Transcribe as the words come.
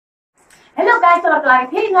Hello guys, तपाईहरुको लागि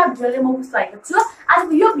फेरि नयाँ भिडियोले म उपस्थित भएको छु।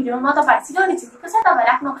 आजको यो भिडियोमा म तपाईहरुलाई सिकाउने छु कसरी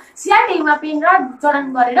तपाईहरुले आफ्नो CRT टिभीमा पेनड्राइभ जोडन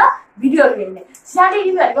गरेर भिडियोहरु हेर्ने। CRT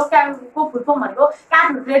टिभी भनेको फुल फर्म भनेको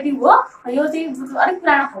क्याल्कुलेटिभ हो। यो चाहिँ अलिक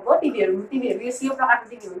पुरानो खालको टिभीहरु यो प्रकारको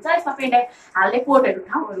टिभी हुन्छ। यसमा पेनड्राइभ हाल्ने पोर्टहरु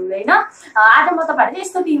ठाउँहरु हुँदैन। आज म तपाईहरुलाई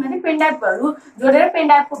यस्तो टिभीमा चाहिँ पेनड्राइभहरु जोडेर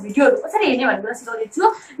पेनड्राइभको भिडियोहरु कसरी हेर्ने भनेर सिकाउने छु।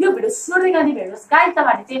 यो भिडियो सुरुदेखि अन्तिम हेर्नुस् गाइस।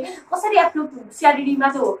 तपाईहरुले चाहिँ कसरी आफ्नो CRT टिभीमा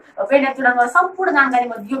चाहिँ पेनड्राइभ जोडन गर्ने सम्पूर्ण जानकारी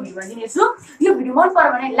म यो भिडियोमा दिनेछु। यो भिडियो मन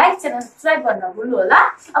पर्यो भने लाइक च्यानल सब्स्क्राइब गर्न नभुल्नु होला।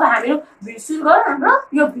 अब हामीहरु भिडियो सुरु गरौँ हाम्रो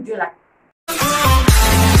यो भिडियोलाई।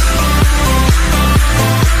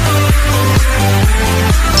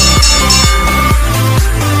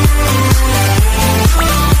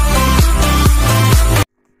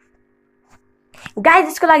 गाइस,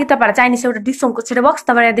 यसको लागि तपाईहरुलाई चाहिने एउटा डिक्सोमको सेटअप बक्स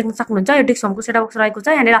तपाईहरुले देख्न सक्नुहुन्छ। यो डिक्सोमको सेटअप बक्स रहेको छ।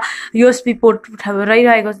 यहाँनेर USB पोर्ट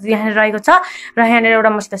रहिरहेको छ, यहाँ रहेको छ र यहाँनेर एउटा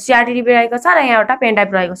मसित CRT टिभी रहेको छ र यहाँ एउटा पेन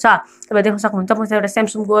ड्राइभ रहेको छ। तपाईहरु देख्न सक्नुहुन्छ। मसित एउटा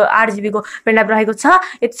स्यामसङको 8GB को पेन ड्राइभ रहेको छ।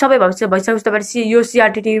 यति सबै भइसकेपछि तपाईहरु यो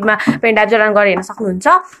CRT टिभीमा पेन ड्राइभ जोडन गरेर हेर्न सक्नुहुन्छ।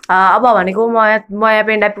 अब भनेको म यहाँ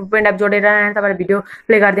पेन ड्राइभ जोडेर तपाईहरुलाई भिडियो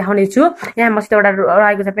प्ले गरेर देखाउने छु। यहाँ मसित एउटा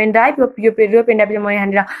रहेको छ पेन ड्राइभ। यो पेन ड्राइभ चाहिँ म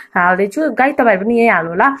यहाँनेर हाल्दै छु। गाइस, तपाईहरु पनि यही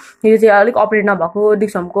हाल्नु होला। यो चाहिँ अलिक अपडेट भएको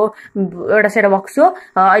डिक्सोमको एउटा सेटअप बक्स हो।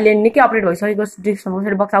 अहिले निकै अपडेट भइसकेको डिक्सोमको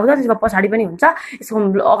सेटअप बक्स आउँछ। त्यसको पछाडी पनि हुन्छ। यसको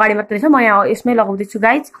अगाडि मात्रै छ। म यहाँ यसमै लगाउँदै छु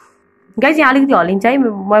गाइस। यहाँ अलिकति हल्लिन्छ है।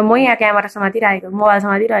 म यहाँ क्यामेरा समातिरहेको मोबाइल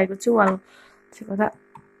समातिरहेको छु।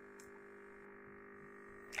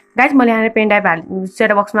 गाइस, मैले यहाँ पेन ड्राइभ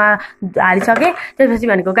सेटअप बक्समा हालिसकेँ। त्यसपछि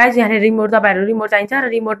भनेको गाइस यहाँ रिमोट तपाईहरु रिमोट चाहिन्छ र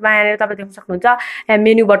रिमोटमा यहाँ तपाईले देख्न सक्नुहुन्छ। यहाँ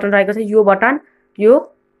मेनु बटन रहेको छ। यो बटन यो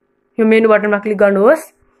मेनु बटनमा क्लिक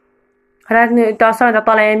गर्नुहोस् र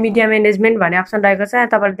तल यहाँ मिडिया म्यानेजमेन्ट भन्ने अप्सन रहेको छ।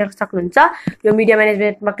 तपाईले देख्न सक्नुहुन्छ। यो मिडिया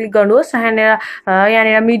म्यानेजमेन्टमा क्लिक गर्नुहोस्।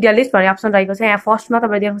 यहाँनेर मिडिया लिस्ट भन्ने अप्सन रहेको छ। यहाँ फर्स्टमा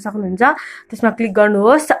तपाईले देख्न सक्नुहुन्छ। त्यसमा क्लिक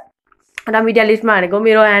गर्नुहोस् र मिडिया लिस्टमा भनेको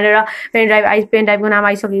मेरो यहाँनेर पेन ड्राइभको नाम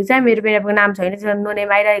आइसकेको छ। मेरो पेन ड्राइभको नाम छैन, त्यसमा नो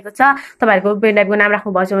नेम आइरहेको छ। तपाईहरुको पेन ड्राइभको नाम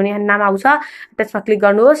राख्नु भएछ भने यहाँ नाम आउँछ। त्यसमा क्लिक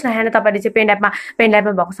गर्नुहोस् र यहाँ तपाईले चाहिँ पेन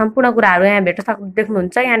ड्राइभमा भएको सम्पूर्ण कुराहरु यहाँ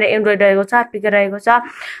देख्नुहुन्छ। यहाँ एन्ड्रोइड रहेको छ, पिकर रहेको छ,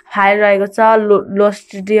 फाइल रहेको छ,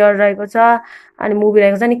 लोस्ट डियर रहेको छ, अनि मुभी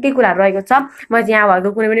रहेको छ। निकै कुराहरु रहेको छ। म चाहिँ यहाँ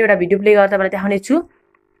भएको कुनै पनि एउटा भिडियो प्ले गरेर तपाईलाई देखाउने छु।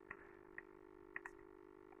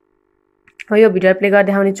 यो भिडियो प्ले गरेर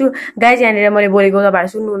देखाउने छु। गाइस, यहाँनिर मैले बोलेको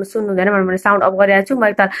तपाईहरु सुन्नुहुँदैन भनेर मैले साउन्ड अफ गरिरहेको छु।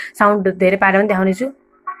 म एकताल साउन्ड धेरै पारेर पनि देखाउने छु।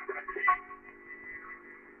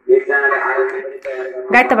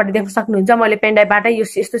 गाइस, तपाईहरुले देख्न सक्नुहुन्छ। मैले पेन ड्राइभबाट यो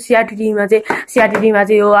यस्तो CRT टिभीमा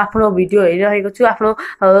चाहिँ यो आफ्नो भिडियो हेरिरहेको छु। आफ्नो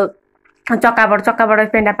चक्काबाट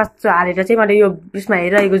पेन ड्राइभ हालेर चाहिँ मैले यो उसमा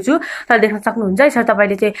हेरिरहेको छु। तर देख्न सक्नुहुन्छ। यसरी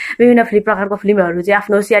तपाईले चाहिँ विभिन्न प्रकारको फिल्महरु चाहिँ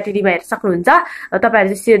आफ्नो CRT टिभीमा हेर्न सक्नुहुन्छ।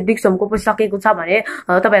 तपाईहरु चाहिँ डिक्सोमको पछि सकेको छ भने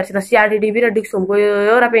तपाईहरुसित CRT टिभी र डिक्सोमको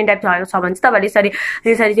एउटा पेन ड्राइभ भएको छ भने चाहिँ तपाईले यसरी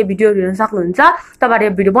चाहिँ भिडियो हेर्न सक्नुहुन्छ।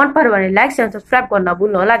 तपाईहरुले भिडियो मन पर्यो भने लाइक एन्ड सब्स्क्राइब गर्न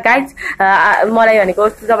नभुल्नु होला। गाइस, मलाई भनेको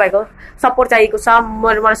तपाईको सपोर्ट चाहिएको छ।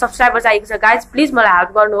 मलाई सब्स्क्राइबर चाहिएको छ। गाइस, प्लिज मलाई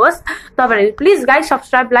हेल्प गर्नुहोस्। तपाईहरुले please guys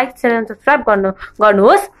subscribe like and subscribe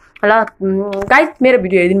गर्नुहोस्। ल गाइस, मेरो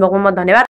भिडियो हेरिदिनु भएकोमा धन्यवाद।